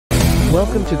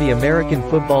Welcome to the American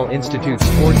Football Institute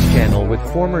Sports Channel with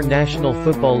former National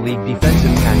Football League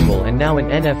defensive tackle and now an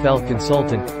NFL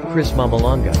consultant, Chris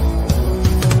Mamalanga.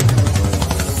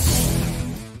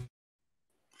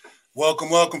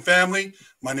 Welcome, family.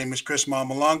 My name is Chris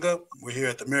Mamalanga. We're here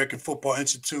at the American Football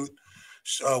Institute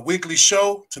weekly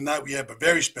show. Tonight we have a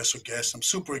very special guest. I'm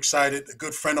super excited. A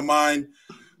good friend of mine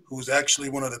who's actually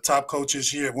one of the top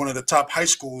coaches here at one of the top high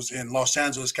schools in Los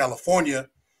Angeles, California.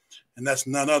 And that's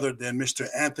none other than Mr.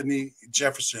 Anthony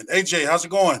Jefferson. AJ, how's it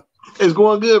going? It's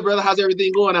going good, brother. How's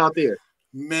everything going out there?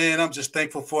 Man, I'm just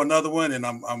thankful for another one, and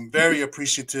I'm very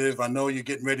appreciative. I know you're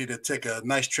getting ready to take a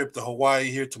nice trip to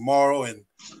Hawaii here tomorrow, and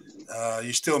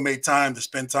you still made time to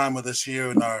spend time with us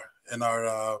here in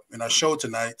our show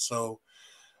tonight. So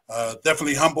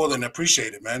definitely humbled and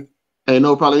appreciate it, man. Hey,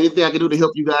 no problem. Anything I can do to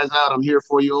help you guys out, I'm here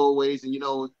for you always. And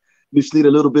we just need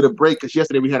a little bit of break because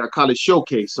yesterday we had our college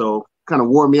showcase, so kind of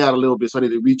wore me out a little bit, so I need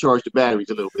to recharge the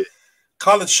batteries a little bit.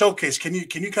 College showcase. Can you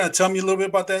kind of tell me a little bit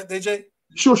about that, AJ?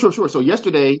 Sure. So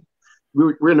yesterday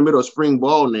we're in the middle of spring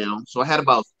ball now, so I had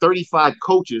about 35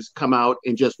 coaches come out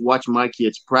and just watch my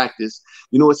kids practice.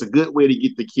 It's a good way to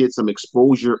get the kids some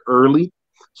exposure early.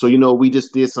 So we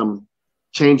just did some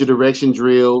change of direction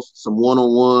drills, some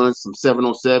one-on-ones, some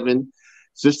 7-on-7,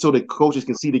 just so the coaches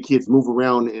can see the kids move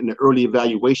around in the early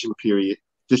evaluation period.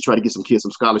 Just try to get some kids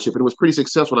some scholarship. And it was pretty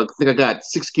successful. I think I got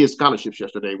 6 kids scholarships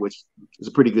yesterday, which is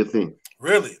a pretty good thing.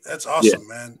 Really? That's awesome,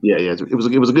 man. Yeah. It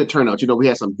was a good turnout. We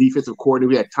had some defensive coordinator.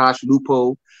 We had Tosh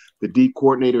Lupo, the D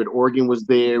coordinator at Oregon was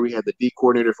there. We had the D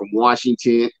coordinator from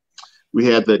Washington. We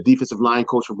had the defensive line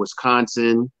coach from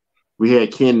Wisconsin. We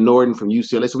had Ken Norton from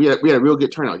UCLA. So we had a real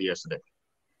good turnout yesterday.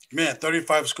 Man,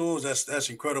 35 schools, that's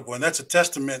incredible. And that's a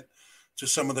testament to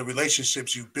some of the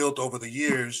relationships you've built over the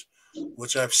years,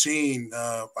 which I've seen,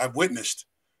 I've witnessed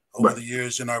over the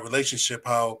years in our relationship,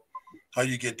 how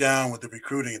you get down with the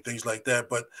recruiting and things like that.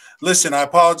 But listen, I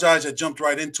apologize. I jumped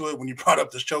right into it when you brought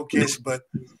up the showcase, but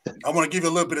I want to give you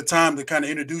a little bit of time to kind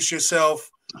of introduce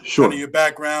yourself, kind of your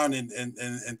background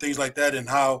and things like that, and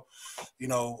how,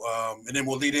 and then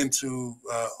we'll lead into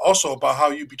also about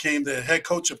how you became the head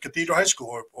coach of Cathedral High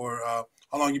School or how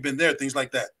long you've been there, things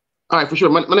like that. All right, for sure.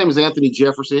 My name is Anthony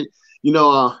Jefferson.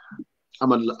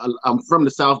 I'm from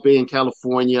the South Bay in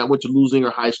California. I went to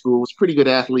Lusinger High School. Was a pretty good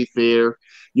athlete there,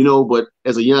 but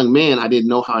as a young man, I didn't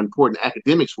know how important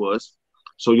academics was.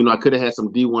 So, I could have had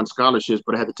some D1 scholarships,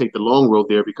 but I had to take the long road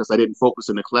there because I didn't focus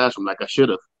in the classroom like I should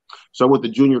have. So I went the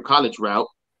junior college route.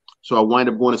 So I wind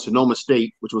up going to Sonoma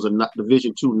State, which was a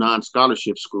Division II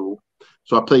non-scholarship school.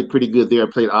 So I played pretty good there. I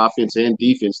played offense and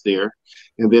defense there.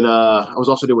 And then I was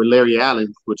also there with Larry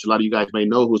Allen, which a lot of you guys may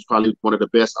know, who's probably one of the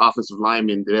best offensive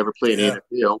linemen that ever played in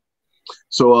the NFL.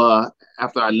 So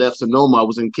after I left Sonoma, I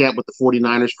was in camp with the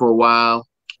 49ers for a while,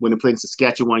 went and played in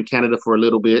Saskatchewan, Canada for a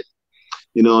little bit.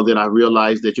 Then I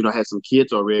realized that, I had some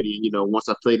kids already. Once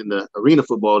I played in the Arena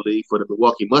Football League for the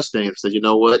Milwaukee Mustangs, I said, you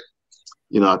know what?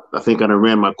 I think I done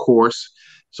ran my course.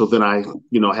 So then I,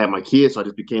 had my kids. So I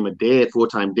just became a dad,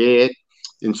 full-time dad.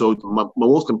 And so my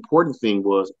most important thing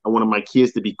was I wanted my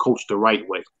kids to be coached the right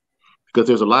way, because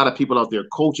there's a lot of people out there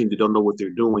coaching that don't know what they're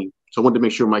doing. So I wanted to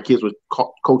make sure my kids were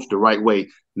coached the right way,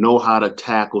 know how to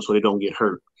tackle so they don't get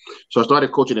hurt. So I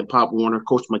started coaching at Pop Warner,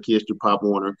 coached my kids through Pop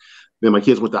Warner. Then my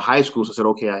kids went to high school. So I said,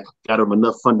 okay, I got them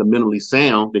enough fundamentally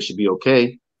sound. They should be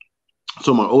okay.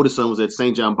 So my oldest son was at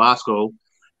St. John Bosco,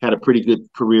 had a pretty good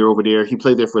career over there. He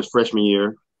played there for his freshman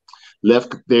year,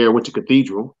 left there, went to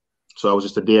Cathedral. So I was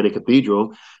just a dad at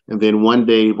Cathedral. And then one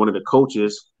day, one of the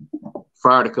coaches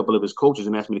fired a couple of his coaches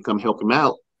and asked me to come help him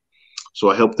out. So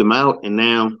I helped him out. And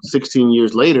now 16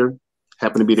 years later,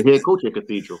 happened to be the head coach at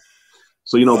Cathedral.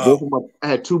 So, both of I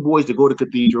had 2 boys to go to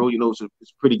Cathedral. So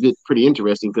it's pretty good, pretty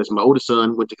interesting, because my oldest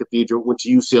son went to Cathedral, went to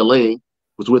UCLA,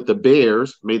 was with the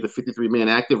Bears, made the 53-man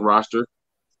active roster,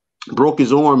 broke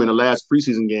his arm in the last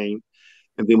preseason game,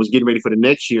 and then was getting ready for the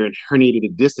next year and herniated a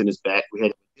disc in his back. We had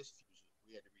to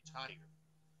retire.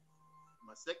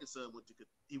 My second son went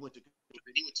to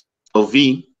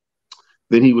LV.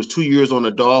 Then he was 2 years on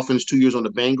the Dolphins, 2 years on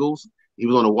the Bengals. He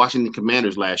was on the Washington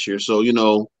Commanders last year. So,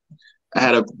 I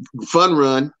had a fun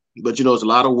run, but, it's a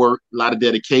lot of work, a lot of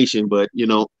dedication. But,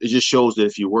 it just shows that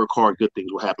if you work hard, good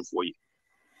things will happen for you.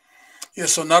 Yeah,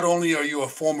 so not only are you a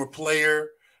former player,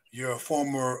 you're a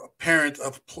former parent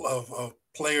of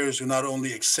players who not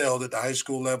only excelled at the high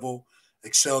school level,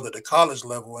 excelled at the college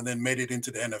level, and then made it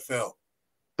into the NFL.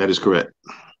 That is correct.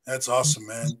 That's awesome,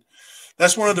 man.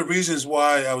 That's one of the reasons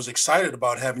why I was excited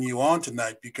about having you on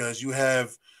tonight, because you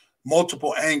have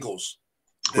multiple angles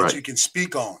that you can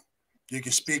speak on. You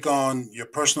can speak on your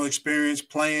personal experience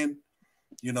playing.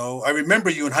 You know, I remember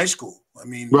you in high school. I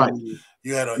mean, Right.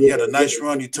 you had Yeah, a nice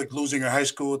run. You took Losinger High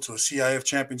School to a CIF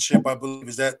championship, I believe.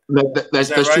 Is that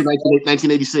that's right? true.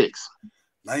 1986.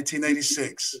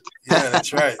 1986. Yeah,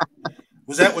 that's right.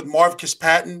 Was that with Marcus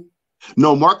Patton?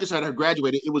 No, Marcus had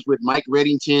graduated. It was with Mike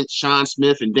Reddington, Sean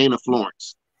Smith, and Dana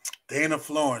Florence. Dana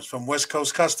Florence from West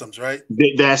Coast Customs, right?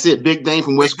 That's it. Big Dane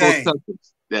from Big West Coast Dane.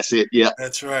 Customs. That's it. Yeah.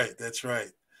 That's right. That's right.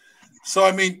 So,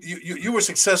 I mean, you were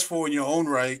successful in your own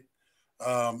right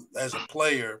as a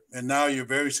player, and now you're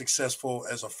very successful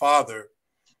as a father,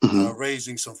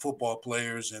 raising some football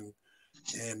players, and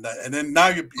then now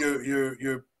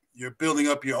you're building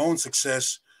up your own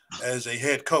success as a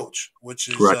head coach, which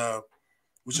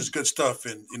is good stuff.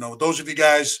 And you know, those of you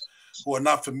guys who are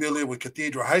not familiar with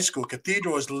Cathedral High School,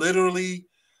 Cathedral is literally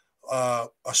a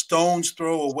stone's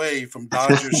throw away from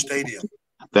Dodger Stadium.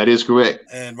 That is correct.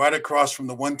 And right across from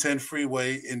the 110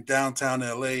 freeway in downtown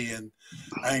LA. And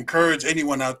I encourage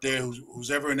anyone out there who's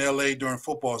ever in LA during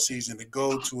football season to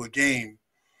go to a game,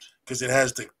 because it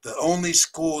has the only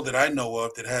school that I know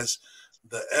of that has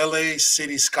the LA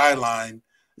city skyline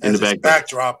as its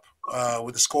backdrop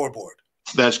with the scoreboard.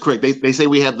 That's correct. They say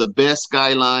we have the best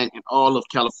skyline in all of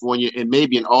California and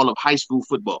maybe in all of high school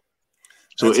football.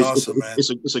 So That's awesome, man.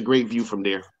 It's a great view from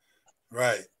there.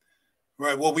 Right.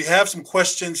 Right. Well, we have some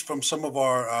questions from some of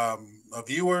our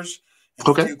viewers and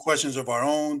a few questions of our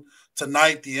own.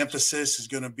 Tonight, the emphasis is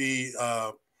going to be,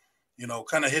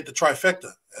 kind of hit the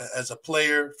trifecta as a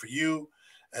player for you,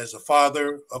 as a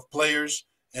father of players,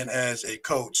 and as a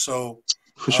coach. So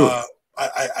for sure.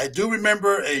 I do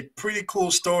remember a pretty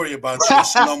cool story about you at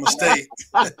Sonoma State.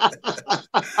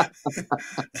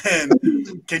 And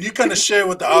can you kind of share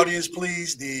with the audience,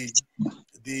 please,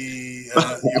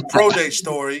 your pro day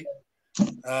story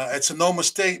at Sonoma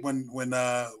State when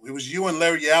it was you and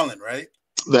Larry Allen, right?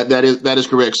 That is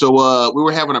correct. So we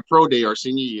were having a pro day our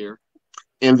senior year,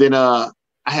 and then I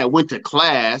had went to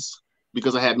class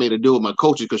because I had made a deal with my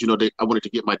coaches because I wanted to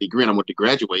get my degree and I wanted to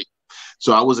graduate.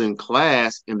 So I was in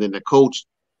class, and then the coach,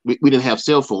 we didn't have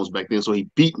cell phones back then, so he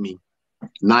beat me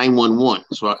 911.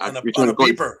 So I returned a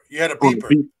beeper. You had a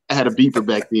beeper. I had a beeper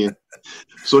back then.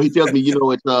 So he tells me,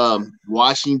 it's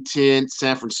Washington,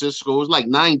 San Francisco. It was like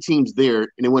 9 teams there,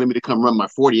 and they wanted me to come run my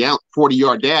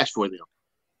 40-yard dash for them.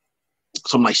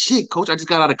 So I'm like, shit, coach, I just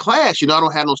got out of class. I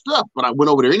don't have no stuff, but I went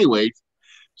over there anyway.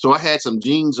 So I had some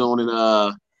jeans on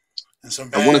and some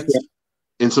Vans.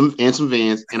 And some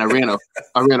Vans, and I ran a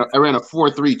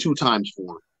 4.3 2 times for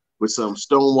him with some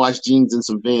stonewashed jeans and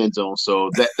some Vans on. So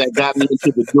that got me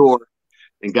into the door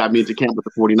and got me into camp with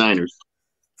the 49ers.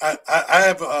 I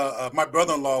have my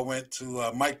brother-in-law went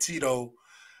to Mike Tito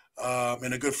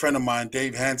and a good friend of mine,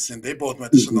 Dave Hansen. They both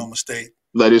went to Sonoma State.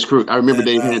 That is correct. I remember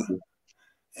Dave Hansen.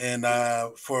 And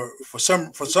for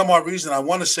some odd reason, I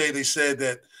want to say they said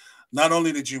that not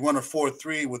only did you run a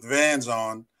 4.3 with Vans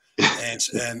on and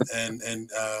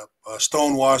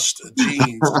stonewashed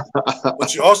jeans,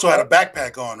 but you also had a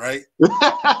backpack on, right?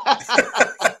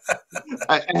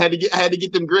 I had to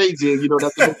get them grades in.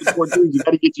 That's the most important thing. You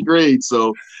got to get your grades.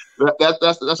 So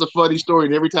that's a funny story.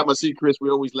 And every time I see Chris, we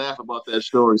always laugh about that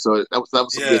story. So that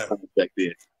was a good time back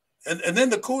then. And then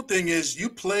the cool thing is you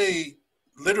play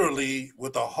literally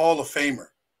with a Hall of Famer.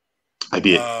 I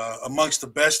did. Amongst the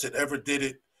best that ever did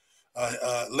it.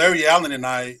 Larry Allen and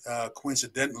I,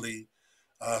 coincidentally,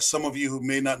 some of you who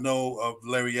may not know of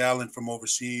Larry Allen from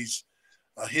overseas,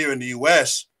 here in the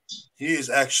U.S., he is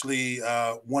actually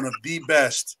one of the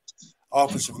best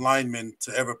offensive linemen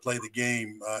to ever play the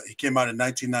game. He came out in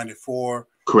 1994.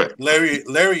 Correct.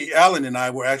 Larry Allen and I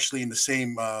were actually in the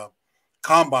same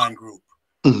combine group,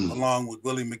 along with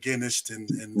Willie McGinnis and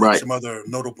some other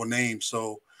notable names.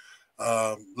 So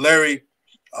Larry,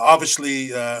 obviously,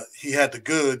 he had the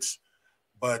goods,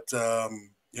 but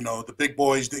the big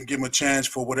boys didn't give him a chance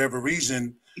for whatever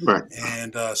reason. Right.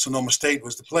 And Sonoma State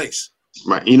was the place.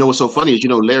 Right. What's so funny is,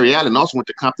 Larry Allen also went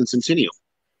to Compton Centennial.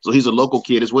 So he's a local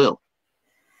kid as well.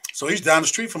 So he's down the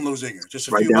street from Losinger, just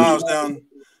a few miles down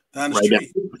the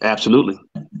street. Absolutely.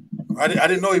 I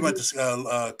didn't know he went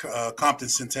to Compton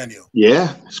Centennial.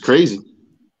 Yeah, it's crazy.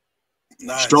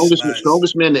 Nice,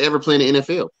 strongest man to ever play in the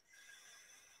NFL.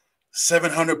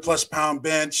 700+ pound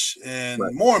bench, and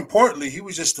more importantly, he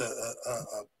was just a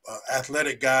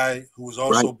athletic guy who was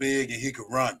also big and he could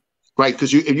run. Right,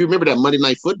 because if you remember that Monday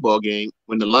Night Football game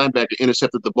when the linebacker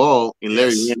intercepted the ball and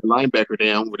Larry ran the linebacker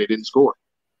down where they didn't score.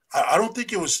 I don't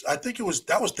think it was. I think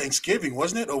that was Thanksgiving,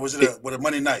 wasn't it, or was it a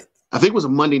Monday night? I think it was a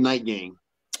Monday night game.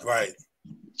 Right.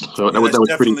 So that was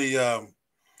definitely pretty.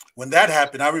 When that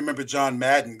happened, I remember John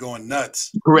Madden going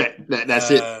nuts. Correct. That's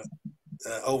it.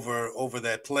 over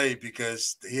that play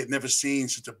because he had never seen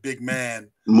such a big man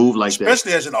move like that,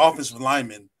 especially as an offensive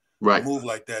lineman, right? Move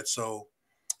like that. So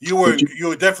you were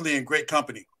definitely in great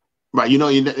company. Right,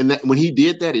 and when he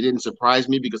did that, it didn't surprise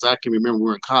me because I can remember we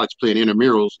were in college playing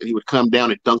intramurals, and he would come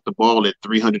down and dunk the ball at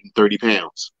 330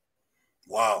 pounds.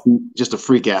 Wow, just a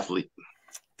freak athlete.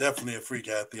 Definitely a freak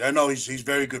athlete. I know he's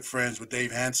very good friends with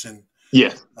Dave Hansen.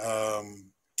 Yeah, a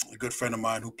good friend of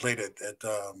mine who played at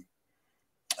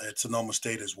Sonoma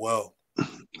State as well.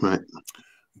 Right.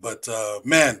 But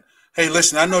man, hey,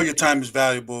 listen, I know your time is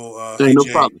valuable, hey, AJ. no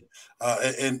problem.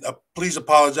 And please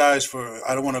apologize for,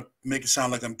 I don't want to make it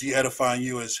sound like I'm de-edifying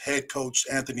you as head coach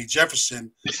Anthony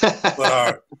Jefferson,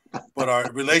 but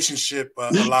our relationship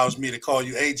allows me to call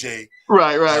you AJ.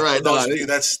 Right. For those of you,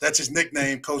 that's his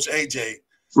nickname, Coach AJ.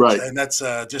 Right. And that's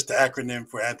just the acronym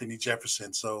for Anthony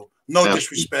Jefferson. So no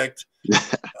disrespect.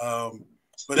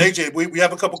 But AJ, we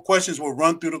have a couple questions. We'll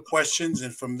run through the questions,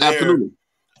 and from there,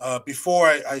 before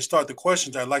I start the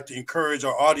questions, I'd like to encourage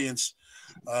our audience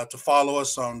to follow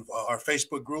us on our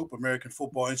Facebook group, American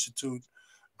Football Institute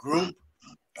group,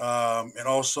 and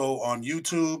also on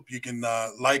YouTube. You can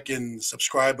like and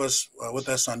subscribe us with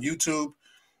us on YouTube,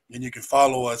 and you can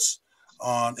follow us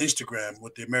on Instagram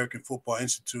with the American Football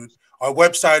Institute. Our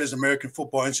website is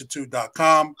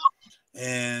AmericanFootballInstitute.com,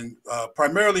 and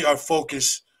primarily our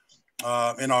focus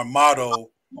and our motto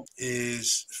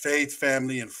is faith,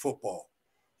 family, and football.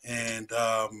 And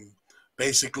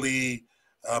basically,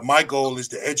 my goal is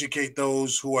to educate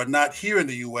those who are not here in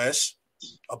the U.S.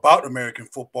 about American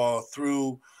football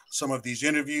through some of these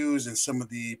interviews and some of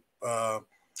the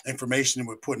information that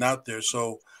we're putting out there.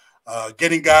 So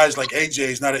getting guys like AJ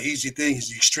is not an easy thing.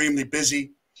 He's extremely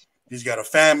busy. He's got a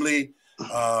family.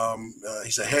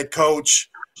 He's a head coach,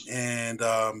 and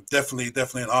definitely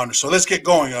an honor. So let's get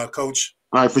going, Coach.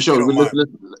 All right, for sure.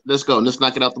 Let's go. Let's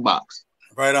knock it out the box.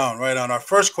 Right on. Our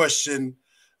first question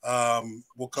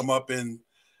will come up in,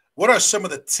 what are some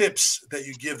of the tips that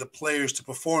you give the players to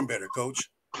perform better, Coach?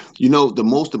 The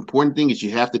most important thing is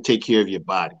you have to take care of your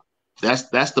body.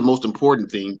 That's the most important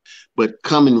thing. But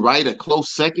coming right a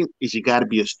close second is you got to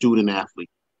be a student athlete.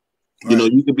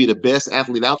 Right. You can be the best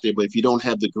athlete out there, but if you don't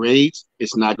have the grades,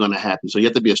 it's not going to happen. So you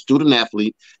have to be a student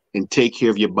athlete and take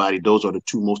care of your body. Those are the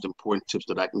two most important tips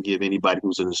that I can give anybody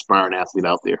who's an aspiring athlete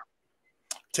out there.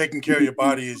 Taking care of your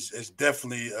body is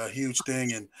definitely a huge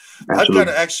thing. And Absolutely. I've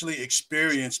got actually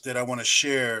experience that I want to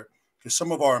share because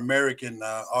some of our American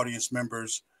audience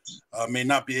members may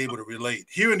not be able to relate.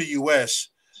 Here in the U.S.,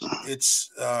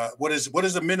 it's what is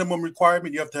the minimum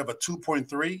requirement? You have to have a 2.3?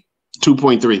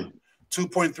 2.3.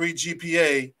 2.3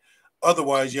 GPA.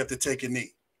 Otherwise, you have to take a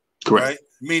knee. Correct. Right?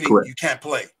 Meaning Correct. You can't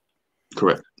play.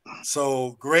 Correct.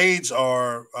 So grades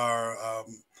are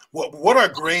what are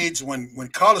grades when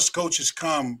college coaches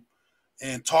come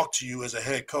and talk to you as a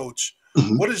head coach?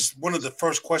 Mm-hmm. What is one of the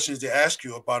first questions they ask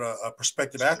you about a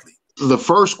prospective athlete? The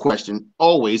first question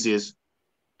always is,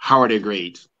 how are their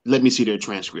grades? Let me see their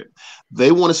transcript.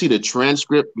 They want to see the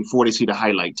transcript before they see the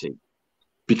highlight tape.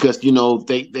 Because,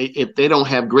 if they don't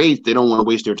have grades, they don't want to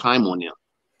waste their time on them.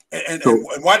 And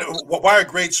why are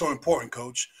grades so important,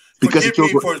 Coach? Because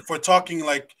Forgive me for talking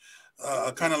like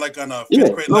kind of like on a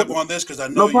fifth grade level on this, because I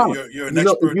know you're an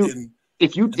expert in.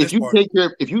 If you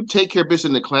take care of business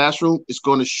in the classroom, it's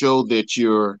going to show that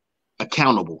you're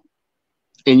accountable.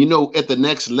 And at the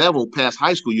next level past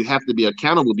high school, you have to be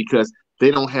accountable because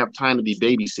they don't have time to be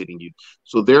babysitting you.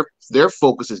 So their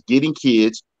focus is getting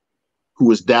kids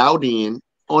who is dialed in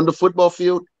on the football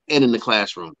field and in the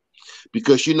classroom.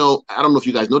 Because, I don't know if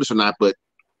you guys know this or not, but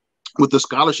with the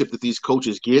scholarship that these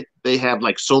coaches get, they have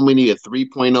like so many a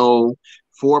 3.0,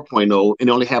 4.0, and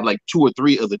they only have like 2 or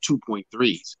 3 of the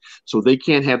 2.3s. So they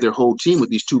can't have their whole team with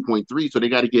these 2.3s. So they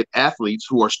got to get athletes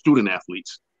who are student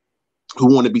athletes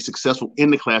who want to be successful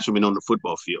in the classroom and on the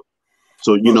football field.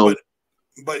 So,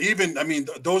 But even,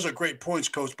 those are great points,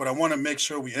 Coach, but I want to make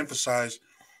sure we emphasize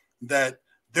that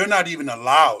they're not even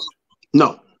allowed.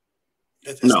 No.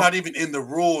 It's not even in the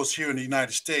rules here in the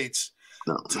United States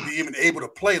to be even able to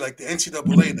play. Like the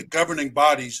NCAA, the governing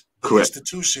bodies, the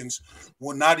institutions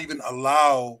will not even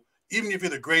allow, even if you're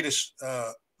the greatest.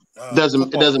 It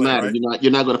doesn't matter. Right?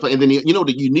 You're not going to play. And then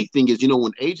the unique thing is,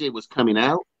 when AJ was coming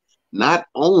out, not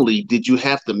only did you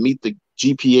have to meet the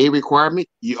GPA requirement,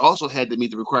 you also had to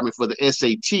meet the requirement for the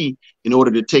SAT in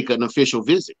order to take an official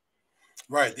visit.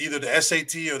 Right, either the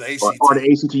SAT or the ACT. Or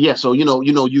the ACT, yeah. So you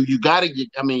got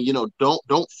to.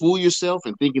 Don't fool yourself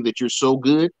in thinking that you're so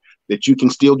good that you can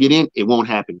still get in. It won't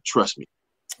happen. Trust me.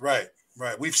 Right.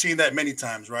 We've seen that many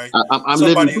times, right?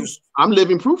 I'm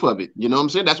living proof of it. You know what I'm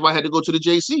saying? That's why I had to go to the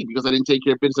JC because I didn't take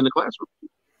care of business in the classroom.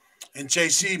 And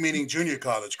JC meaning junior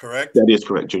college, correct? That is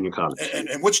correct, junior college.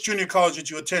 And which junior college did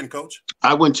you attend, Coach?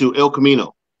 I went to El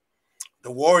Camino.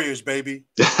 The Warriors, baby.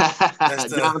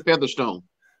 That's John Featherstone.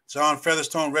 John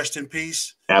Featherstone, rest in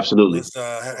peace. Absolutely.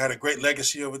 Had a great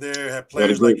legacy over there. Had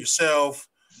players like yourself.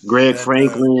 Greg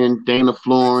Franklin, Dana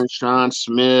Florence, Sean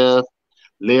Smith,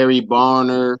 Larry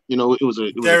Barner. You know, it was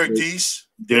Derek Deese.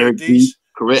 Derek Deese,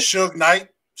 correct. Suge Knight.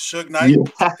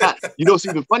 Yeah. You know what's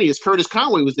even funny is Curtis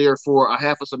Conway was there for a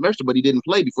half a semester, but he didn't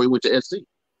play before he went to SC.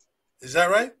 Is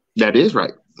that right? That is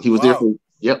right. He was there for,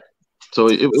 yep. So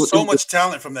it was much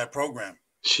talent from that program.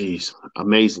 Jeez,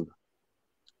 amazing.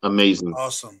 Amazing.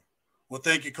 Awesome. Well,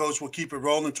 thank you, Coach. We'll keep it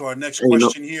rolling to our next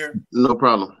question here. No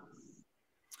problem.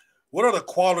 What are the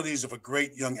qualities of a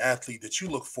great young athlete that you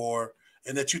look for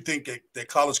and that you think that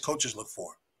college coaches look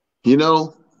for? You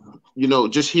know,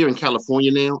 just here in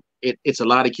California now, it's a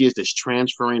lot of kids that's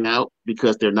transferring out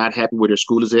because they're not happy where their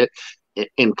school is at.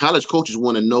 And college coaches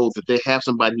want to know that they have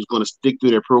somebody who's going to stick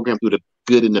through their program through the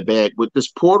good and the bad. With this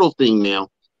portal thing now,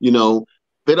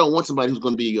 they don't want somebody who's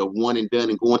going to be a one and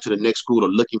done and going to the next school or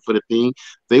looking for the thing.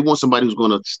 They want somebody who's going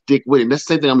to stick with it. And that's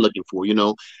the same thing I'm looking for.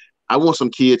 I want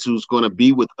some kids who's going to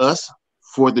be with us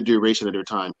for the duration of their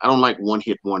time. I don't like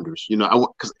one-hit wonders.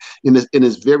 Because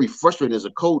it's very frustrating as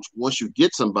a coach once you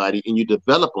get somebody and you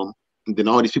develop them, and then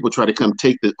all these people try to come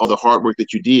take all the hard work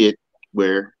that you did,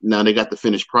 where now they got the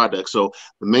finished product. So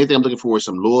the main thing I'm looking for is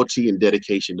some loyalty and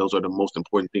dedication. Those are the most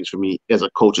important things for me as a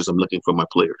coach as I'm looking for my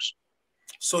players.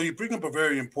 So you bring up a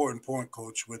very important point,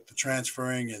 Coach, with the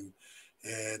transferring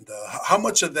and how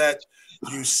much of that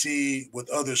you see with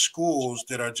other schools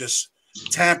that are just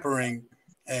tampering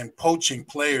and poaching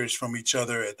players from each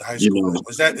other at the high school.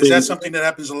 Is that something that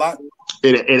happens a lot?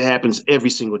 It happens every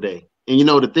single day. And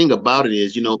the thing about it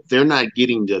is, they're not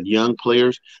getting the young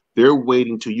players. They're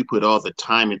waiting till you put all the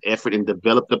time and effort and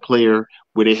develop the player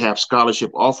where they have scholarship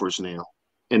offers now.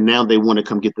 And now they want to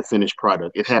come get the finished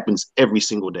product. It happens every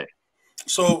single day.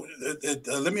 So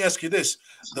let me ask you this.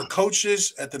 The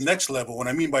coaches at the next level, what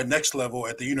I mean by next level,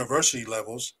 at the university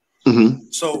levels,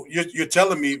 so you're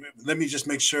telling me, let me just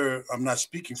make sure I'm not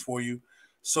speaking for you.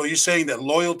 So you're saying that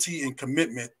loyalty and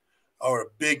commitment are a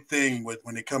big thing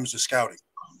when it comes to scouting?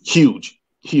 Huge.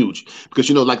 Because,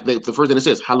 like the first thing it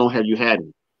says, how long have you had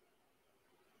him?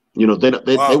 They want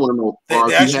to know.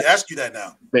 They actually ask you that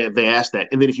now. They ask that.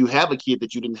 And then if you have a kid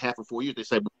that you didn't have for 4 years, they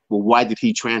say, well, why did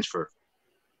he transfer?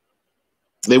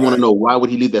 They want to know, why would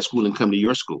he leave that school and come to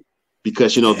your school?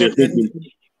 Because, they're thinking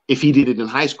if he did it in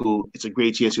high school, it's a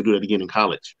great chance to do that again in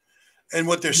college. And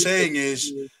what they're saying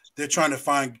is they're trying to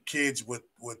find kids with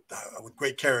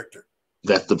great character.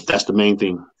 That's the main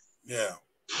thing. Yeah,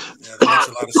 that makes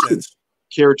a lot of sense.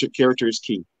 Character is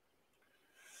key.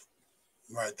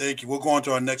 All right, thank you. We'll go on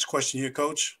to our next question here,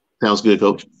 Coach. Sounds good,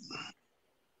 Coach.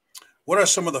 What are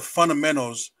some of the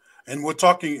fundamentals? And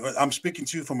I'm speaking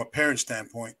to you from a parent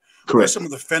standpoint. Correct. What are some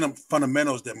of the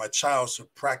fundamentals that my child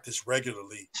should practice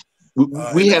regularly?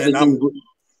 We have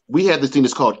this thing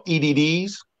that's called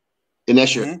EDDs, and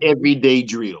that's your everyday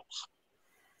drills.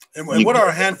 And what are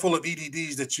a handful of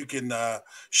EDDs that you can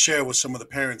share with some of the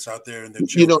parents out there and their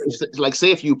children? It's like,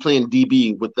 say if you're playing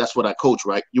DB, that's what I coach,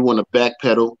 right? You want to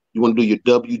backpedal, you want to do your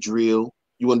W drill,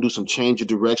 you want to do some change of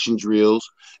direction drills,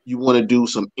 you want to do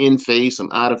some in phase, some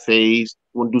out of phase,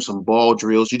 you want to do some ball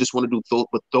drills. You just want to do those,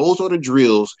 but those are the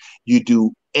drills you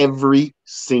do every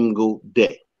single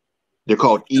day. They're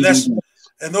called EDDs.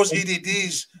 And those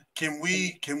EDDs, can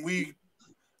we?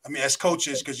 I mean, as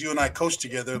coaches, because you and I coach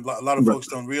together, a lot of folks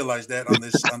don't realize that on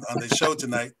this show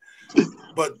tonight.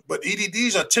 But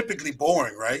EDDs are typically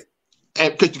boring, right?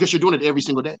 Because you're doing it every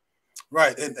single day.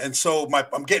 Right. And so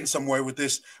I'm getting somewhere with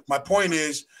this. My point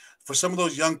is, for some of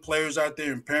those young players out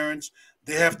there and parents,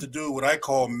 they have to do what I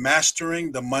call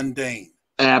mastering the mundane.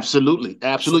 Absolutely.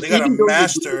 So they got to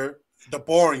master the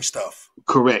boring stuff.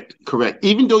 Correct.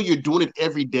 Even though you're doing it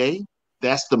every day,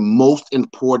 that's the most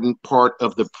important part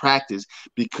of the practice,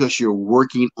 because you're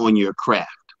working on your craft.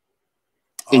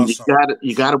 And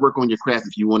you gotta work on your craft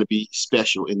if you want to be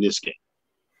special in this game.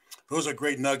 Those are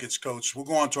great nuggets, Coach. We'll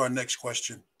go on to our next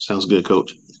question. Sounds good,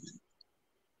 Coach.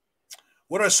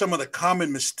 What are some of the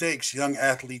common mistakes young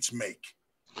athletes make?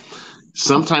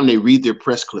 Sometimes they read their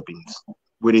press clippings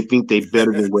where they think they're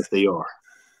better than what they are.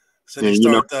 So they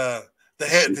start the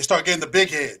head. They start getting the big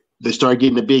head. They start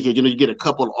getting the big head. You get a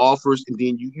couple of offers, and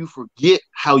then you forget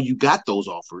how you got those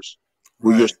offers.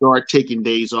 Where you start taking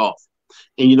days off.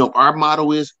 And our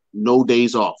motto is no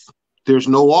days off. There's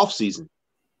no off season.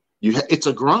 It's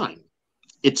a grind.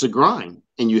 It's a grind,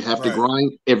 and you have to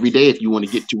grind every day if you want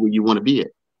to get to where you want to be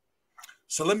at.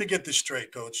 So let me get this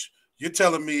straight, Coach. You're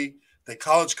telling me that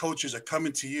college coaches are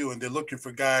coming to you and they're looking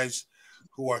for guys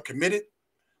who are committed.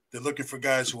 They're looking for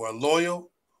guys who are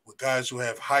loyal, with guys who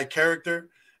have high character,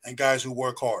 and guys who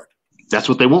work hard. That's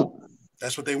what they want.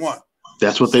 That's what they want.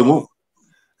 That's what they want.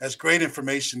 That's great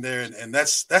information there, and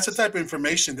that's the type of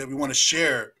information that we want to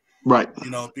share. Right.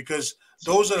 Because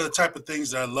those are the type of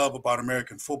things that I love about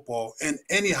American football and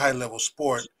any high level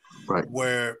sport, right?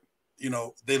 Where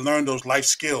they learn those life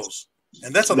skills,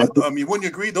 and wouldn't you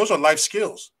agree? Those are life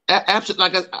skills. Absolutely.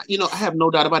 Like I have no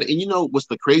doubt about it. And what's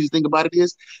the crazy thing about it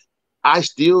is, I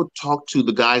still talk to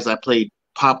the guys I played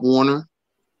Pop Warner,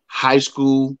 high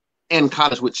school, and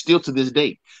college with still to this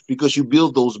day, because you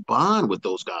build those bond with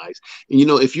those guys. And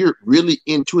if you're really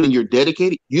into it and you're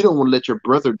dedicated, you don't want to let your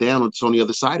brother down that's on the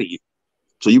other side of you.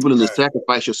 So you're willing to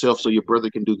sacrifice yourself so your brother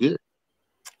can do good.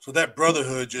 So that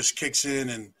brotherhood just kicks in,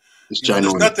 and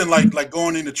there's nothing like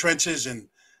going in the trenches and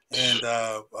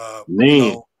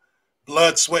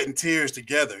blood, sweat, and tears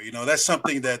together. That's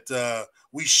something that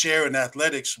we share in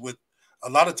athletics with a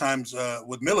lot of times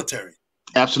with military.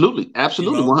 Absolutely.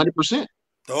 100%.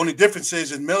 The only difference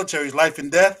is in military is life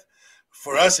and death.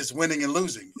 For us, it's winning and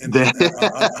losing. And, we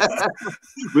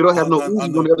don't have no Uzi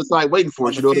on the other side waiting for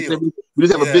us. We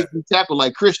just have a big tackle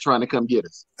like Chris trying to come get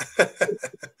us.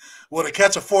 Well, to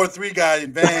catch a 4-3 guy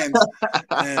in Vans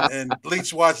and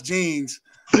bleach watch jeans,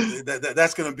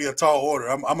 that's going to be a tall order.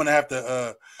 I'm going to have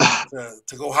to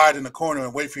go hide in the corner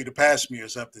and wait for you to pass me or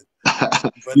something.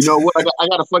 But, you know what? I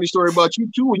got a funny story about you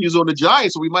too when you was on the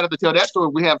Giants, so we might have to tell that story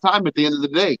if we have time at the end of the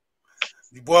day.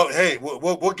 Well, hey,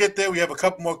 we'll get there. We have a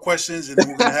couple more questions, and then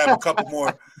we're going to have a couple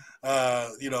more,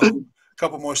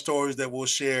 couple more stories that we'll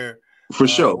share for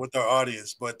sure with our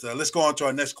audience. But let's go on to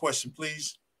our next question,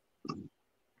 please.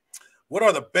 What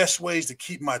are the best ways to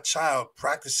keep my child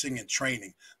practicing and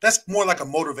training? That's more like a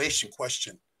motivation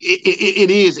question. It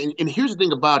is, and here's the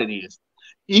thing about it is,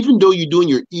 even though you're doing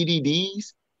your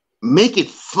EDDs, make it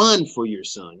fun for your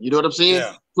son. You know what I'm saying?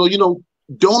 Yeah. So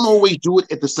don't always do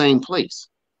it at the same place.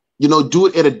 Do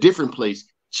it at a different place.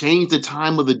 Change the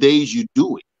time of the days you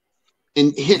do it.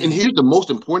 And here's the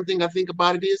most important thing I think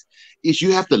about it is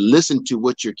you have to listen to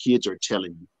what your kids are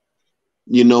telling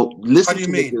you. Listen. How do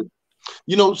you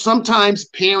mean? Sometimes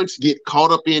parents get caught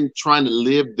up in trying to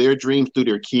live their dreams through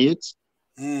their kids.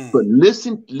 But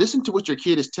listen to what your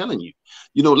kid is telling you.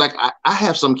 Like I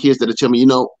have some kids that are telling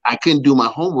me, I couldn't do my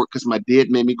homework because my dad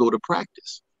made me go to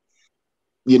practice.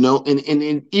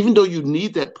 And even though you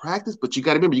need that practice, but you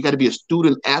got to remember, you got to be a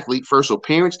student athlete first. So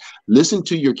parents, listen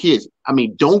to your kids. I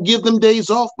mean, don't give them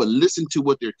days off, but listen to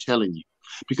what they're telling you,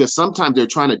 because sometimes they're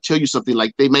trying to tell you something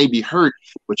like they may be hurt,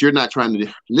 but you're not trying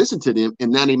to listen to them.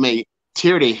 And now they may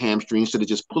tear their hamstring instead of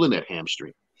just pulling that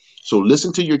hamstring. So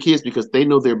listen to your kids because they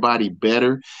know their body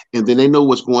better, and then they know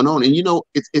what's going on. And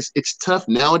it's tough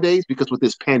nowadays because with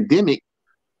this pandemic,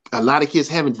 a lot of kids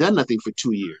haven't done nothing for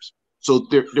 2 years. So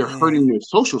they're hurting their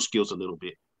social skills a little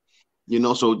bit,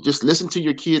 so just listen to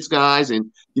your kids, guys,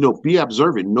 and, be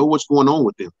observant, know what's going on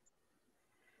with them.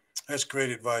 That's great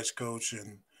advice, Coach.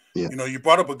 And, you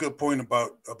brought up a good point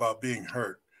about being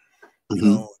hurt.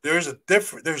 There's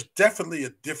definitely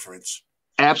a difference.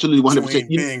 Absolutely. 100%. Between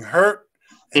being hurt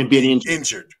and being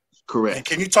injured. Correct. And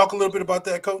can you talk a little bit about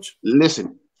that, Coach?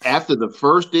 Listen, after the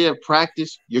first day of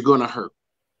practice, you're going to hurt.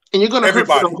 And you're going to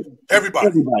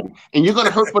everybody. And you're going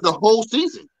to hurt for the whole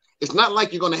season. It's not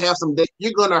like you're going to have some days.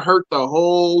 You're going to hurt the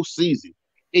whole season.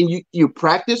 And you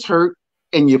practice hurt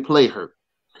and you play hurt.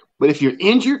 But if you're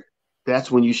injured, that's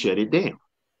when you shut it down.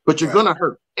 But you're going to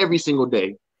hurt every single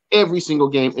day, every single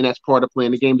game, and that's part of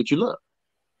playing the game that you love.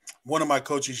 One of my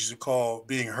coaches used to call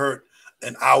being hurt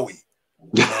an owie.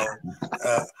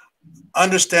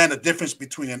 Understand the difference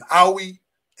between an owie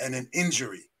and an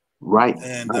injury. Right.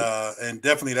 And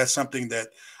definitely that's something that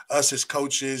us as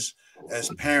coaches, as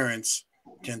parents,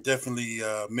 can definitely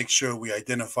make sure we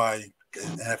identify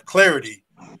and have clarity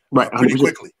pretty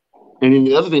quickly. And then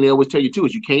the other thing they always tell you too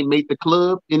is you can't make the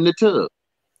club in the tub.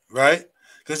 Right.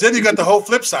 Because then you got the whole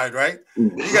flip side, right?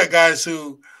 You got guys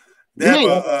who they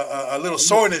have a little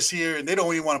soreness here and they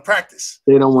don't even want to practice.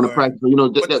 They don't want to practice.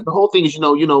 The whole thing is, you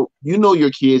know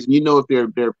your kids, and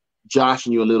if they're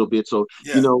joshing you a little bit. So,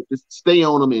 just stay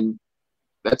on them, and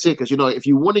that's it. Because, if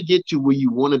you want to get to where you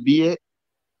want to be at,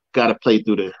 got to play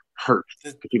through the hurt.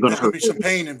 You're going to hurt. There's going to be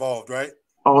some pain involved, right?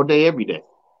 All day, every day.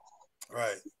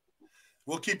 Right.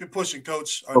 We'll keep it pushing,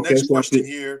 Coach. Our next question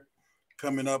here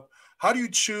coming up. How do you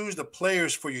choose the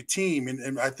players for your team?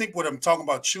 And I think what I'm talking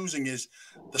about choosing is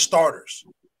the starters.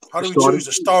 How do we choose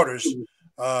the starters?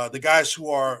 The guys who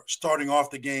are starting off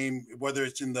the game, whether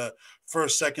it's in the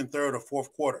first, second, third, or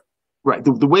fourth quarter. Right.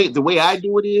 The way I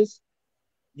do it is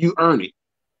you earn it.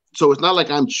 So it's not like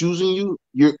I'm choosing you.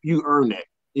 You earn that.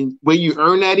 And where you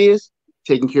earn that is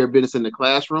taking care of business in the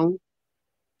classroom,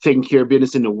 taking care of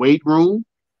business in the weight room,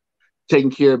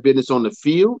 taking care of business on the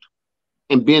field,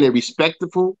 and being a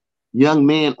respectful young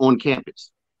man on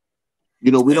campus.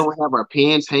 We don't have our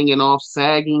pants hanging off,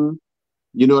 sagging.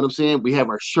 You know what I'm saying? We have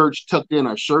our shirts tucked in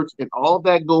our shirts, and all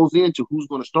that goes into who's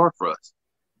going to start for us.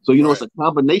 So, it's a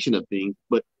combination of things,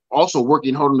 but also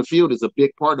working hard on the field is a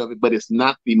big part of it, but it's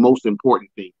not the most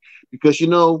important thing because,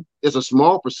 there's a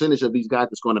small percentage of these guys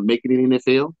that's going to make it in the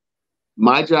NFL.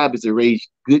 My job is to raise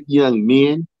good young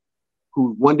men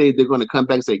who one day they're going to come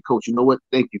back and say, Coach, you know what?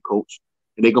 Thank you, Coach.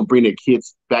 And they're going to bring their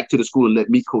kids back to the school and let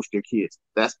me coach their kids.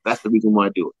 That's the reason why I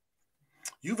do it.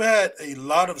 You've had a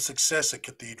lot of success at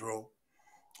Cathedral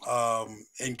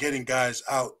in getting guys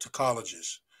out to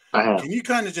colleges. I have. Can you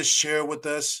kind of just share with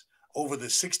us over the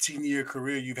 16-year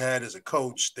career you've had as a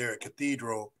coach there at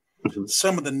Cathedral,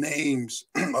 some of the names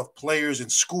of players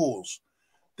and schools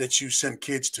that you sent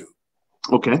kids to?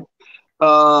 Okay.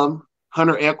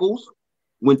 Hunter Echols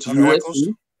went to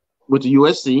USC. Went to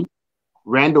USC.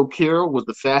 Randall Carroll was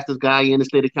the fastest guy in the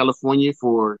state of California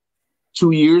for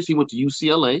 2 years. He went to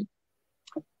UCLA.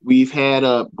 We've had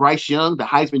Bryce Young, the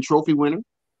Heisman Trophy winner,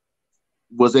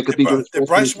 was at Cathedral.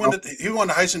 Bryce won he won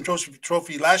the Heisman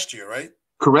Trophy last year, right?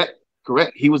 Correct.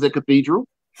 He was at Cathedral.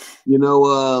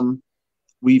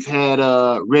 We've had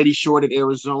Reddy Short at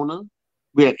Arizona.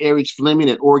 We had Eric Fleming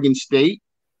at Oregon State.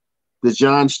 The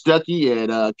John Stuckey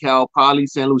at Cal Poly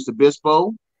San Luis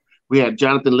Obispo. We had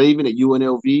Jonathan Lavin at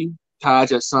UNLV. Taj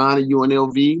Hassan at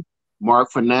UNLV.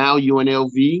 Mark Fanal,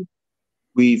 UNLV.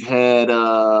 We've had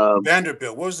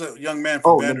Vanderbilt. What was the young man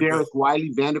from Vanderbilt? Ladarius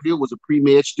Wiley. Vanderbilt was a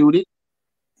pre-med student.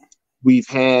 We've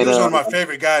had. He was one of my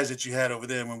favorite guys that you had over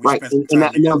there when we spent some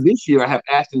time and now this year I have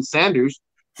Ashton Sanders.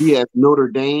 He has Notre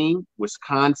Dame,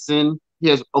 Wisconsin. He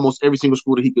has almost every single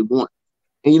school that he could want.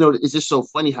 And it's just so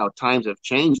funny how times have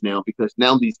changed now because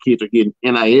now these kids are getting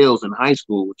NILs in high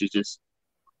school, which is just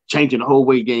changing the whole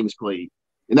way game is played.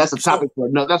 And that's a topic for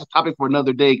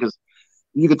another day because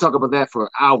you could talk about that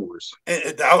for hours.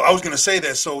 I was going to say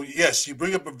that. So yes, you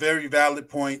bring up a very valid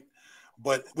point,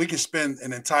 but we can spend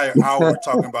an entire hour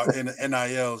talking about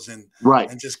NILs and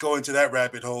just go into that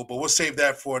rabbit hole. But we'll save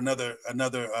that for another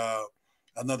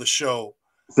show.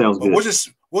 Sounds good.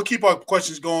 We'll keep our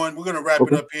questions going. We're going to wrap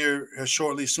it up here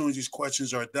shortly as soon as these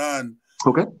questions are done.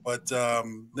 Okay. But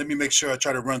let me make sure I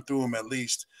try to run through them at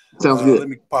least. Sounds good. Let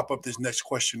me pop up this next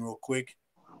question real quick.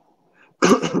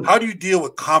 How do you deal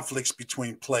with conflicts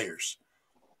between players?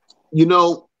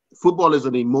 Football is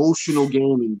an emotional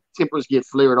game and tempers get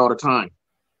flared all the time.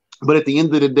 But at the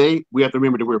end of the day, we have to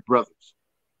remember that we're brothers.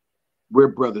 We're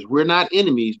brothers. We're not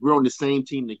enemies. We're on the same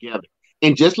team together.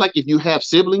 And just like if you have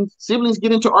siblings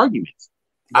get into arguments.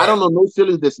 Right. I don't know no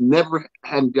siblings that's never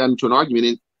hadn't gotten into an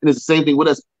argument. And it's the same thing with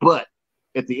us. But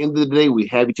at the end of the day, we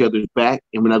have each other's back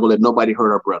and we're not going to let nobody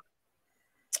hurt our brother.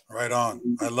 Right on.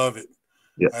 I love it.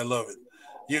 Yeah. I love it.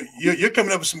 You're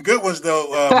coming up with some good ones, though,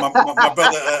 my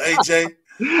brother AJ.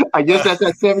 I guess that's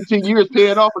that 17 years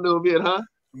paying off a little bit, huh?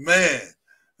 Man,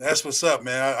 that's what's up,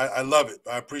 man. I love it.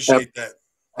 I appreciate that.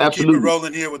 Absolutely. Keep it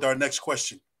rolling here with our next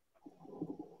question.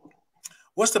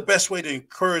 What's the best way to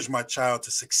encourage my child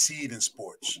to succeed in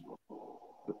sports?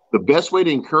 The best way to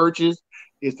encourage is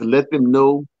to let them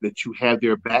know that you have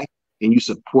their back and you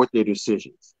support their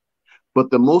decisions. But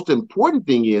the most important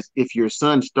thing is if your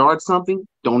son starts something,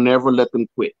 don't ever let them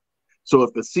quit. So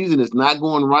if the season is not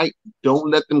going right,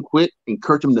 don't let them quit.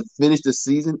 Encourage them to finish the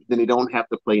season. Then they don't have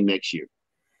to play next year.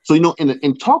 So,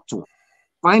 and talk to them.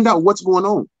 Find out what's going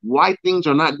on, why things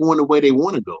are not going the way they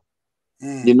want to go.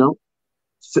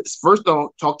 First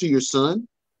off, talk to your son,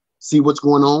 see what's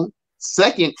going on.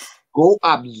 Second, go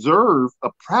observe a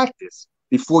practice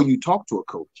before you talk to a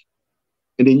coach.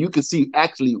 And then you can see,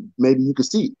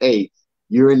 hey,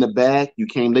 you're in the back, you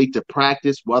came late to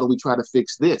practice. Why don't we try to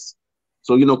fix this?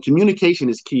 So, communication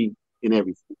is key in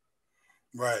everything.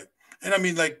 Right. And I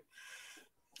mean,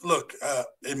 look,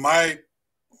 in my,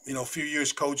 few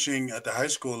years coaching at the high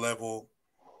school level,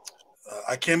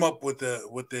 I came up with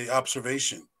the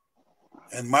observation.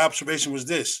 And my observation was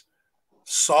this: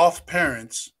 soft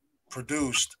parents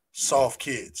produced soft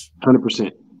kids.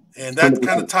 100%. And that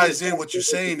kind of ties in what you're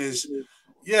saying is,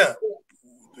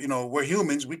 we're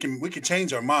humans. We can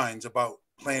change our minds about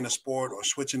playing a sport or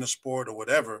switching a sport or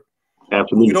whatever.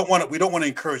 Absolutely. We don't want to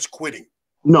encourage quitting.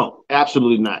 No,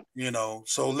 absolutely not.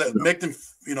 So make them,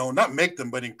 not make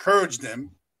them, but encourage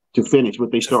them to finish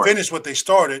what they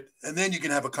started. And then you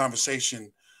can have a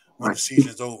conversation when the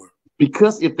season's over.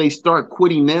 Because if they start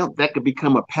quitting now, that could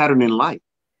become a pattern in life.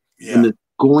 Yeah. When the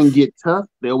going get tough,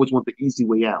 they always want the easy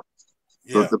way out.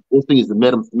 Yeah. So the best thing is to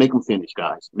make them finish,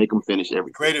 guys. Make them finish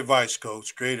everything. Great advice,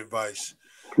 Coach. Great advice.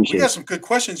 Appreciate We got it. some good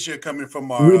questions here coming from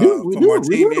We our do.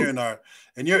 team here,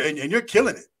 and you're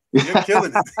killing it. You're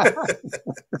killing it.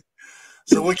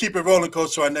 So we'll keep it rolling,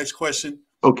 Coach. To our next question.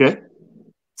 Okay.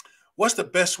 What's the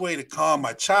best way to calm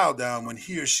my child down when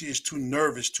he or she is too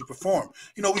nervous to perform?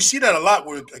 You know, we see that a lot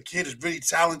where a kid is really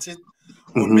talented,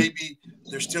 or maybe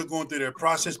they're still going through their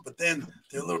process, but then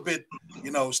they're a little bit,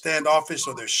 standoffish,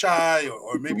 or they're shy,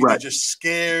 or maybe they're just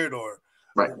scared, or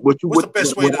what's the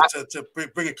best way to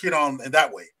bring a kid on in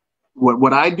that way?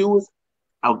 What I do is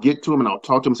I'll get to him and I'll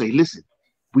talk to him and say, listen,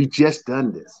 we just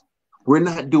done this. We're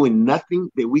not doing nothing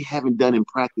that we haven't done in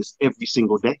practice every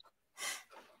single day.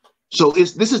 So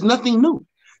this is nothing new.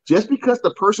 Just because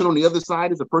the person on the other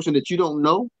side is a person that you don't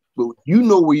know, but you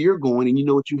know where you're going and you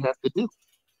know what you have to do.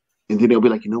 And then they'll be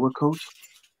like, you know what, Coach?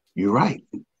 You're right.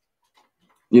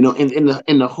 And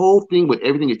the whole thing with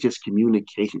everything is just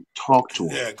communication. Talk to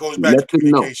them. Yeah, it goes back to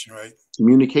communication, right?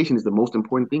 Communication is the most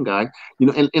important thing, guys.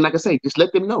 And like I say, just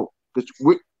let them know.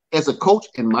 Because as a coach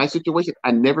in my situation,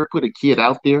 I never put a kid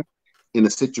out there in a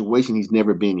situation he's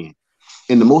never been in.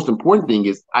 And the most important thing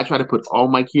is I try to put all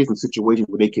my kids in situations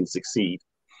where they can succeed.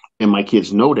 And my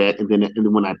kids know that. And then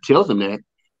when I tell them that,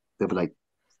 they'll be like,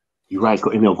 you're right.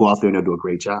 And they'll go out there and they'll do a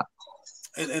great job.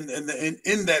 And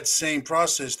in that same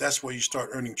process, that's where you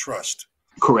start earning trust.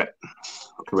 Correct.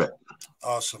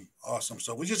 Awesome.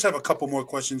 So we just have a couple more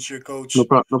questions here, Coach. No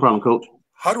problem, Coach.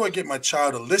 How do I get my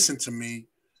child to listen to me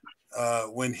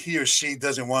when he or she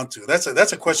doesn't want to? That's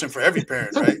a question for every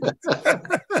parent, right?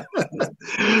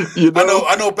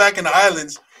 I know. Back in the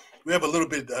islands, we have a little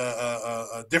bit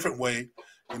a different way.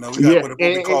 We got what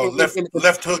we call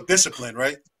left hook discipline,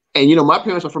 right? And my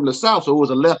parents are from the South, so it was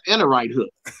a left and a right hook.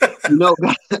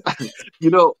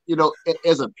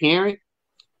 As a parent,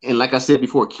 and like I said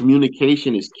before,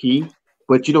 communication is key.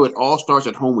 But it all starts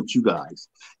at home with you guys.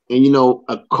 And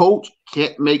a coach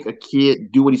can't make a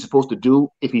kid do what he's supposed to do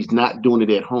if he's not doing it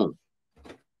at home.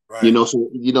 Right. So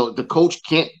the coach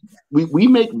can't. We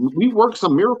work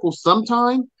some miracles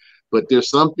sometimes, but there's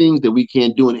some things that we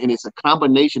can't do, and it's a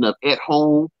combination of at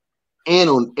home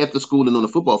and at the school and on the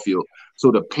football field.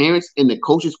 So the parents and the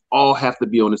coaches all have to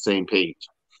be on the same page.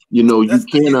 You make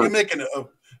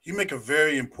a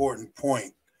very important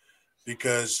point,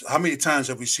 because how many times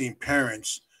have we seen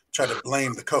parents try to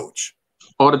blame the coach?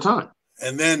 All the time.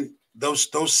 And then those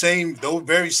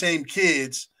very same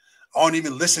kids aren't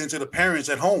even listening to the parents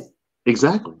at home.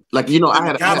 Exactly. Like,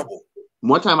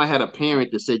 one time I had a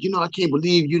parent that said, I can't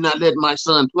believe you're not letting my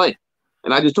son play.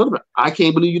 And I just told him, I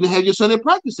can't believe you didn't have your son in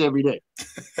practice every day.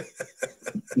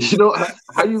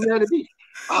 How you mad at me?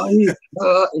 And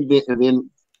then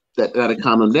that'll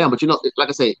calm them down. But, like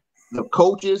I say, the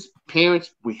coaches,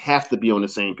 parents, we have to be on the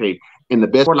same page. And the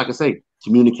best part, like I say,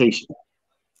 communication.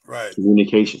 Right.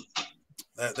 Communication.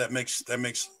 That makes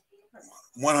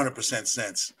 100%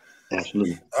 sense.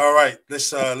 Absolutely. All right,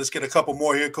 let's get a couple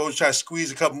more here, Coach. Try to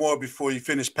squeeze a couple more before you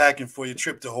finish packing for your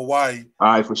trip to Hawaii. All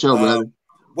right, for sure, brother.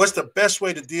 What's the best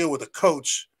way to deal with a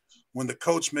coach when the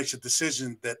coach makes a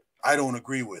decision that I don't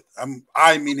agree with?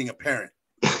 I meaning a parent.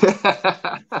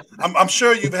 I'm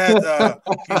sure you've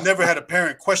never had a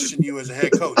parent question you as a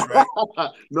head coach, right?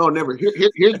 No, never.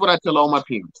 Here's what I tell all my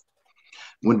parents.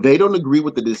 When they don't agree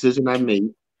with the decision I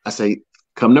made, I say,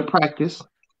 come to practice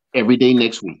every day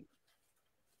next week.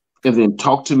 And then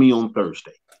talk to me on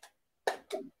Thursday.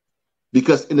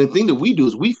 And the thing that we do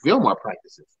is we film our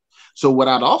practices. So what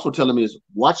I'd also tell them is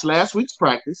watch last week's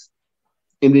practice,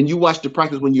 and then you watch the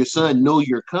practice when your son knows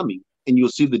you're coming, and you'll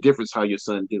see the difference how your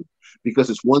son do. Because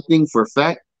it's one thing for a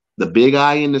fact, the big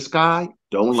eye in the sky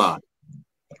don't lie.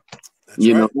 That's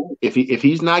right. If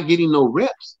he's not getting no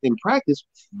reps in practice,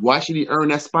 why should he earn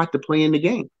that spot to play in the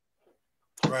game?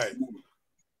 Right.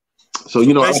 So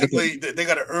basically, they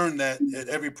got to earn that at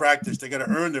every practice. They got to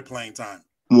earn their playing time.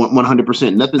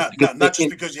 100%. Not just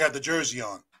because you have the jersey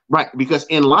on. Right. Because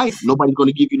in life, nobody's going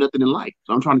to give you nothing in life.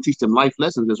 So I'm trying to teach them life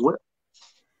lessons as well.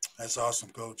 That's awesome,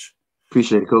 Coach.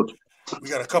 Appreciate it, Coach. We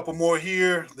got a couple more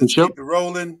here. Let's keep it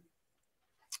rolling.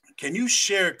 Can you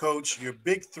share, Coach, your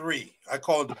big three? I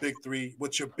call it the big three.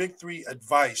 What's your big three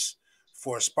advice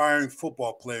for aspiring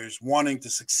football players wanting to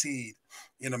succeed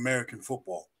in American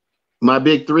football? My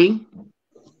big three: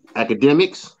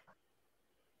 academics,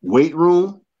 weight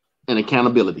room, and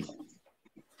accountability.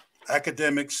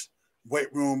 Academics,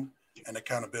 weight room, and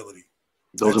accountability.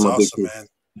 Those are my big three, man.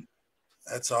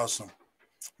 That's awesome.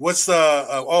 What's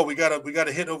we got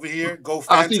a hit over here. Go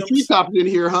Phantoms. I see Treetops in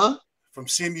here, huh? From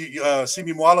Simi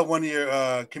Mwala, one of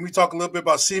your. Can we talk a little bit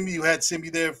about Simi? You had Simi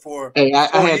there for 4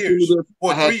 years.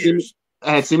 3 years.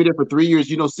 I had Simi there for 3 years.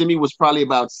 You know, Simi was probably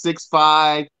about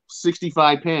 6'5",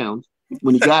 65 pounds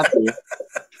when he got there.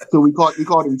 So we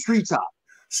called him Treetop.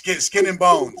 Skin and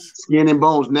bones. Skin and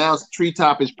bones. Now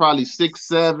Treetop is probably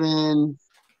 6'7",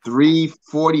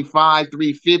 345,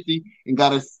 350, and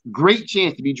got a great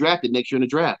chance to be drafted next year in the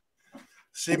draft.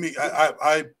 Simi,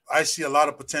 I see a lot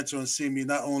of potential in Simi,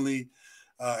 not only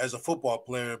as a football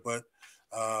player, but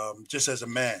just as a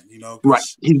man, you know. Right.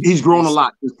 He's grown a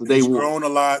lot since the day He's one. grown a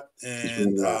lot,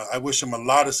 and I wish him a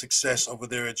lot of success over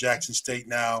there at Jackson State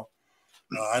now.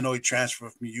 I know he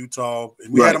transferred from Utah,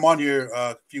 and we had him on here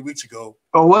a few weeks ago.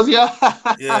 Oh, was he?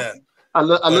 Yeah. I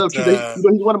love you know,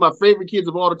 he's one of my favorite kids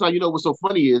of all the time. You know what's so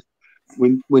funny is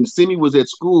when Simi was at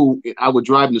school, I would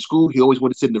drive him to school. He always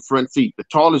wanted to sit in the front seat. The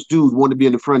tallest dude wanted to be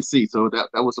in the front seat, so that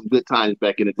was some good times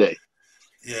back in the day.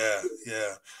 Yeah,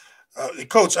 yeah.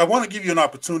 Coach, I want to give you an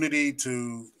opportunity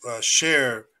to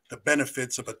share the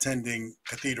benefits of attending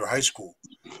Cathedral High School.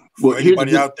 For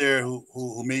anybody out there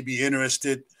who may be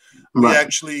interested, we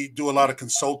actually do a lot of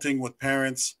consulting with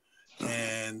parents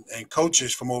and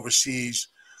coaches from overseas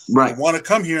who want to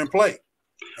come here and play.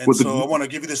 And so I want to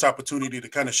give you this opportunity to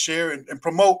kind of share and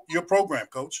promote your program,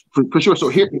 Coach. For sure. So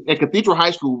here at Cathedral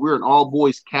High School, we're an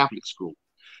all-boys Catholic school.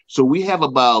 So we have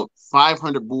about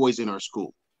 500 boys in our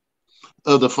school.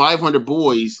 Of the 500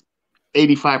 boys,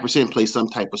 85% play some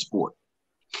type of sport.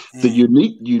 The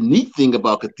unique thing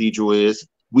about Cathedral is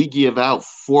we give out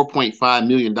 $4.5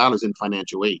 million in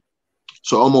financial aid.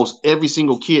 So almost every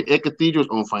single kid at Cathedral is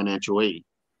on financial aid.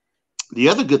 The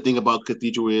other good thing about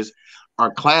Cathedral is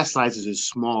our class sizes is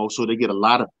small, so they get a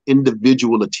lot of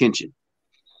individual attention.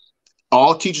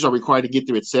 All teachers are required to get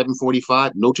there at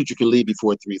 7:45. No teacher can leave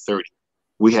before 3:30.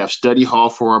 We have study hall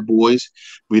for our boys.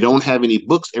 We don't have any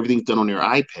books. Everything's done on their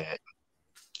iPad.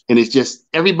 And it's just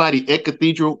everybody at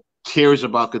Cathedral cares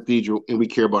about Cathedral, and we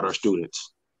care about our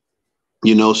students.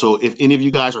 You know, so if any of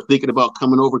you guys are thinking about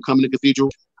coming to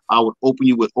Cathedral, I would open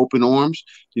you with open arms,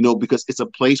 you know, because it's a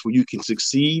place where you can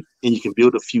succeed and you can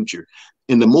build a future.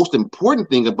 And the most important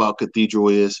thing about Cathedral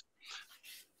is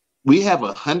we have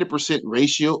 100%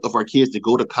 ratio of our kids that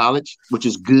go to college, which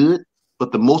is good.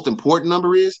 But the most important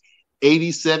number is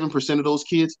 87% of those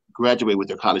kids graduate with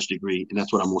their college degree. And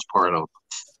that's what I'm most proud of.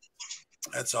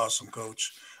 That's awesome,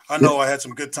 Coach. I know I had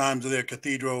some good times there at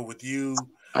Cathedral with you.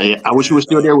 I wish you were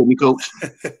still there with me, Coach.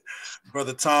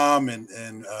 Brother Tom and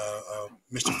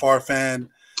Mr. Farfan.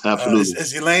 Absolutely.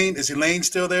 Is Elaine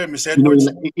still there, Miss Edwards?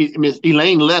 You know, Miss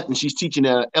Elaine left, and she's teaching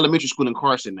elementary school in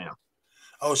Carson now.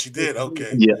 Oh, she did.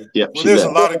 Okay. Yeah. Well, there's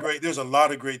a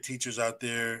lot of great teachers out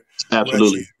there.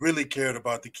 Absolutely. Who really cared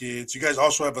about the kids. You guys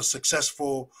also have a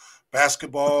successful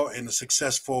basketball and a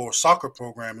successful soccer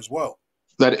program as well.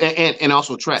 And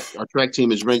also track. Our track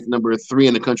team is ranked number 3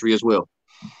 in the country as well.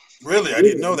 Really? I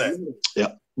didn't know that.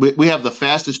 Yeah. We have the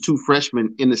fastest 2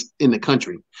 freshmen in the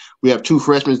country. We have 2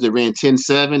 freshmen that ran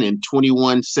 10.7 and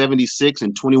 21.76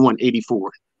 and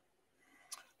 21.84.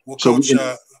 Well, Coach,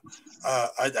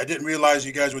 I didn't realize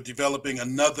you guys were developing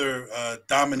another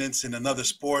dominance in another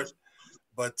sport,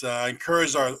 but I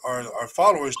encourage our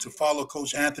followers to follow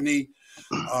Coach Anthony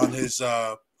on his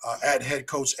at Head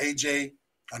Coach AJ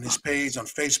on his page on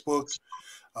Facebook.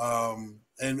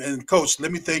 And Coach,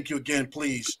 let me thank you again,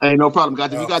 please. Hey, no problem,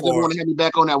 guys. If you guys ever want to have me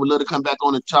back on, I would love to come back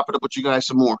on and chop it up with you guys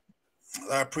some more.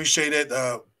 I appreciate it.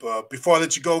 Before I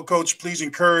let you go, Coach, please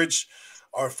encourage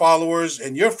our followers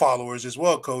and your followers as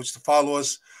well, Coach, to follow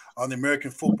us on the American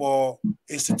Football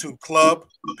Institute Club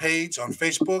page on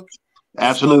Facebook.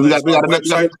 Absolutely. We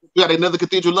got another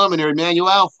Cathedral alum in there, Emmanuel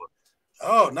Alpha.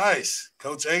 Oh, nice.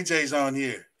 Coach AJ's on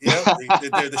here. Yeah,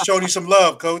 they're showing you some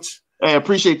love, Coach. Hey, I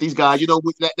appreciate these guys. You know,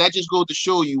 that just goes to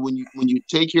show you when you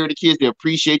take care of the kids, they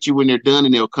appreciate you when they're done,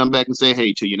 and they'll come back and say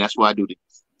hey to you. And that's why I do this.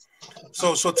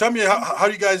 So tell me how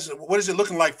you guys, what is it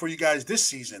looking like for you guys this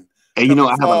season? And you know,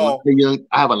 I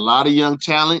have a lot of young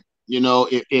talent. You know,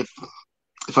 if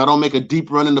I don't make a deep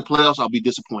run in the playoffs, I'll be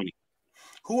disappointed.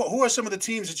 Who are some of the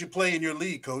teams that you play in your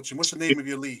league, Coach? And what's the name of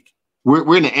your league?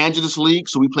 We're in the Angeles League,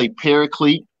 so we play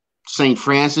Paraclete, St.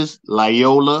 Francis,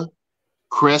 Loyola,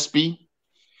 Crespi,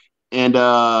 and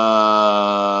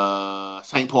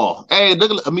St. Paul. Hey,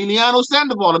 look at Emiliano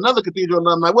Sandoval, another Cathedral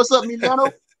alumni. What's up,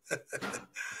 Emiliano?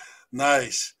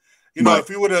 Nice. You know, if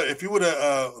you would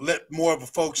have let more of the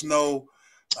folks know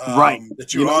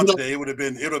that you're on today, it would have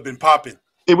been popping.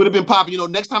 It would have been popping. You know,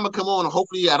 next time I come on,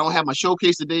 hopefully I don't have my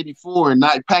showcase the day before and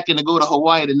not packing to go to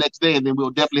Hawaii the next day, and then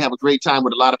we'll definitely have a great time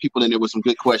with a lot of people in there with some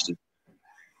good questions.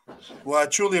 Well, I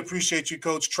truly appreciate you,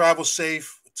 Coach. Travel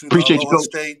safe to the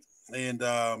state. And,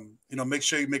 you know, make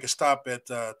sure you make a stop at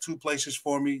 2 places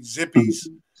for me, Zippy's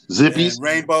and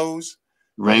Rainbows.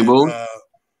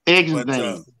 Eggs and But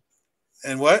things.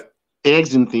 and what?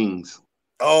 Eggs and things.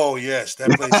 Oh yes, that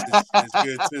place is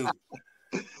good too.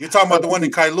 You're talking about the one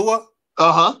in Kailua?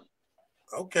 Uh-huh.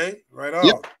 Okay, right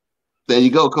Yep. on. There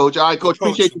you go, Coach. All right, Well, Coach.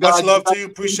 Appreciate you guys. much love to you.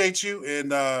 Appreciate you,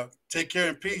 and take care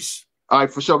and peace. All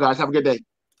right, for sure, guys. Have a good day.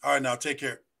 All right, now take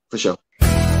care. For sure.